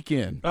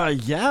weekend?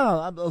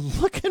 Yeah,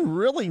 looking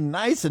really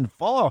nice and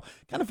fall.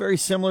 Kind of very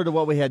similar to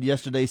what we had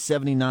yesterday,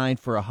 79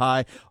 for a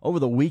high. Over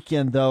the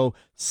weekend, though,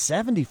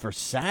 70 for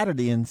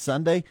Saturday and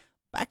Sunday.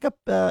 Back up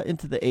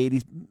into the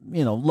 80s,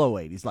 low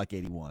 80s, like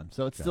 81.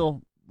 So it's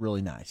still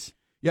really nice.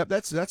 Yep,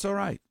 that's all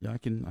right. I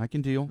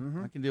can deal.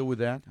 I can deal with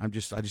that. I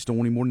just don't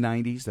want any more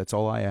 90s. That's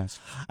all I ask.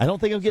 I don't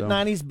think I'll get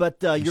 90s, but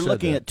you're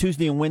looking at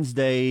Tuesday and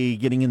Wednesday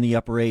getting in the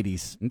upper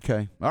 80s.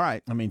 Okay, all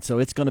right. I mean, so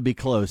it's going to be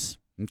close.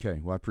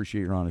 Okay, well, I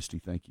appreciate your honesty.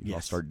 Thank you. Yes.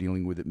 I'll start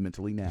dealing with it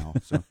mentally now.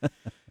 So,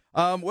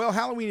 well,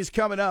 Halloween is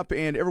coming up,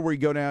 and everywhere you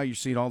go now, you're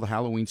seeing all the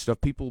Halloween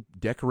stuff. People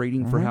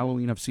decorating for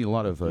Halloween. I've seen a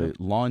lot of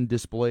lawn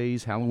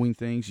displays, Halloween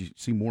things. You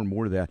see more and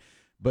more of that.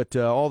 But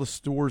all the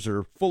stores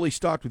are fully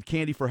stocked with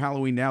candy for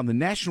Halloween now. And the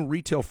National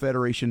Retail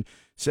Federation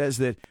says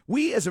that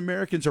we as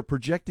Americans are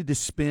projected to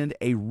spend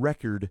a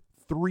record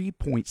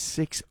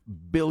 $3.6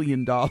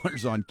 billion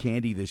on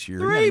candy this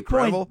year.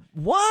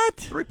 What?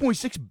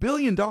 $3.6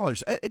 billion.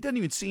 It doesn't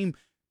even seem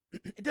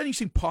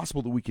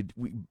possible that we could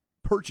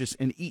purchase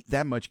and eat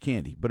that much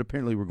candy, but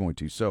apparently we're going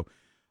to. So,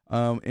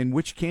 and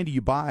which candy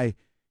you buy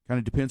kind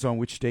of depends on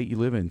which state you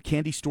live in.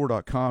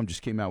 CandyStore.com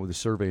just came out with a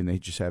survey, and they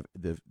just have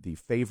the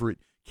favorite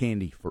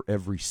candy for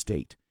every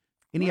state.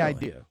 Any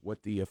idea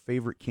what the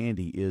favorite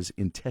candy is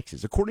in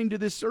Texas, according to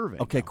this survey?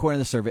 Okay, according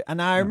to the survey.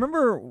 And I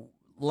remember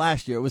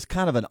last year it was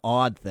kind of an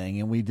odd thing,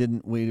 and we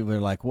were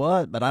like,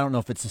 what? But I don't know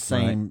if it's the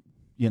same,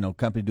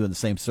 company doing the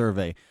same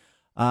survey.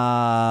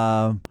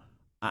 I'm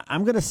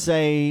going to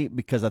say,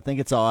 because I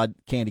think it's odd,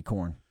 candy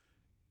corn.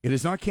 It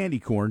is not candy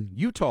corn.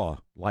 Utah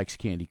likes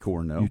candy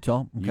corn, though.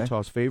 Utah? Okay.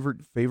 Utah's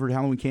favorite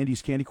Halloween candy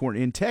is candy corn.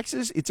 In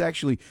Texas, it's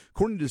actually,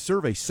 according to the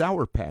survey,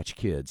 Sour Patch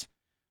Kids.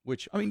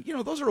 Which, I mean,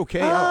 those are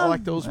okay. I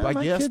like those, I guess.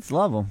 My kids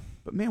love them.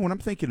 But, man, when I'm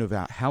thinking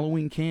about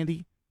Halloween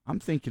candy, I'm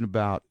thinking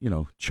about,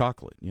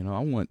 chocolate. I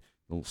want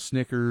little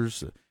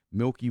Snickers,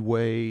 Milky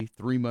Way,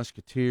 Three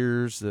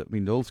Musketeers.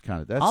 Those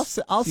kind of.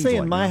 I'll say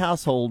in my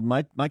household,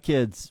 my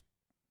kids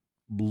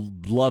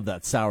love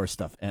that sour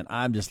stuff. And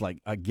I'm just like,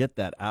 I get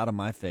that out of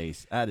my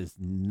face. That is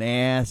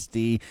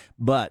nasty.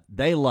 But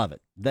they love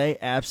it. They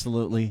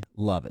absolutely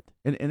love it.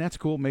 And that's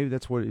cool. Maybe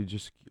that's what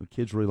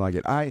kids really like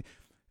it.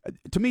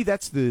 To me,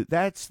 that's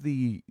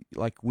the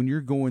like when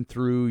you're going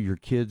through your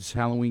kids'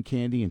 Halloween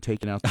candy and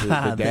taking out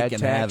the dad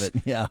tax. Have it.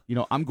 Yeah.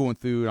 I'm going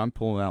through. I'm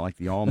pulling out like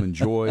the Almond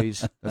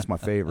Joys. That's my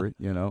favorite.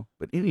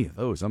 But any of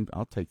those,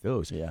 I'll take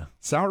those. Yeah.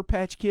 Sour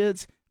Patch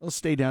Kids, they'll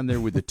stay down there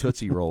with the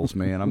Tootsie Rolls,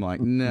 man. I'm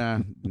like, nah,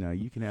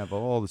 you can have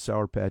all the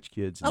Sour Patch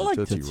Kids and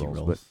the Tootsie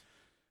Rolls.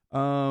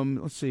 But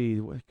let's see,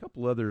 a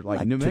couple other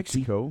like New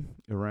Mexico,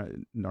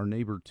 around our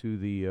neighbor to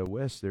the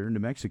west there,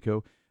 New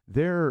Mexico.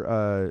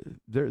 Their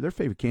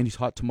favorite candy is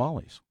hot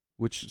tamales,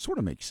 which sort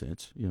of makes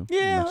sense,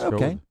 Yeah,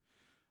 okay.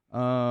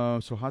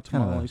 So hot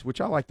tamales,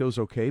 which I like those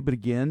okay, but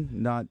again,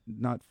 not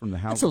from the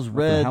house. Those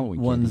red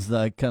ones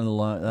that kind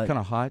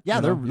of hot.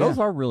 Yeah, those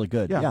are really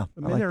good. Yeah, I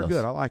mean, they're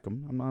good. I like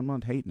them. I'm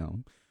not hating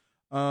on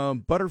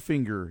them.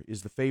 Butterfinger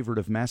is the favorite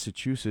of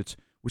Massachusetts.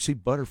 We see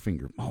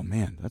Butterfinger. Oh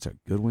man, that's a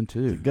good one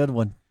too. Good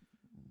one.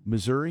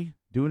 Missouri,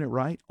 doing it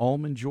right.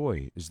 Almond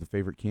Joy is the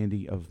favorite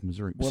candy of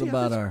Missouri. What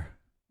about our?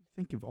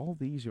 Think of all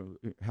these.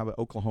 How about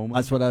Oklahoma?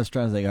 That's what I was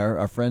trying to say.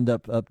 Our friend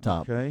up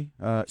top. Okay.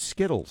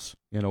 Skittles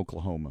in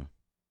Oklahoma.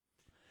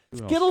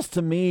 Skittles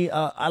to me,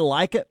 I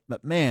like it,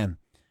 but man,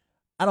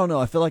 I don't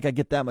know. I feel like I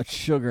get that much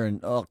sugar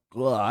and I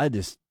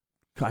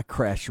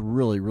crash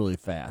really, really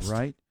fast.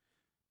 Right.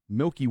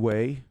 Milky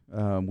Way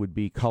would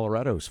be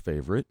Colorado's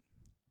favorite.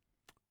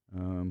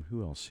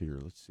 Who else here?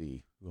 Let's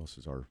see. Who else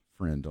is our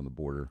friend on the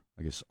border?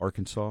 I guess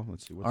Arkansas.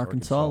 Let's see. What's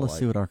Arkansas. Let's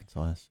see what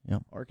Arkansas is.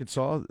 Yep.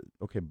 Arkansas.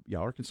 Okay. Yeah.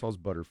 Arkansas's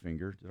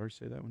Butterfinger. Did I already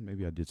say that one?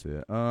 Maybe I did say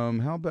that.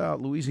 How about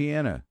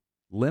Louisiana?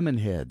 Lemon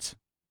Heads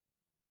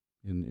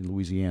in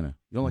Louisiana.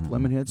 You don't like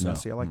lemon heads? No.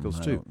 See, I like those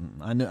too.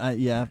 I know.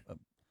 Yeah.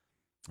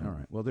 All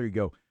right. Well, there you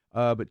go.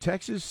 But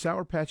Texas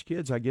Sour Patch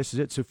Kids, I guess, is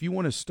it. So if you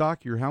want to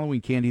stock your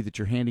Halloween candy that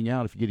you're handing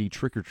out, if you get any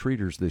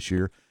trick-or-treaters this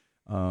year,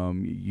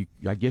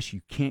 I guess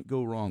you can't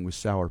go wrong with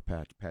Sour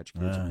Patch Kids,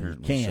 apparently. You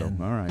can.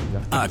 So, all right.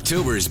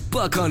 October's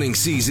buck hunting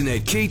season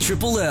at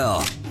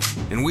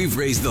KLLL. And we've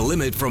raised the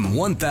limit from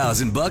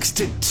 $1,000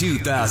 to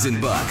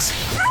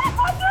 $2,000.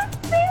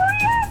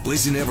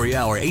 Listen every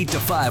hour, 8 to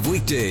 5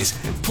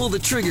 weekdays, and pull the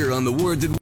trigger on the word that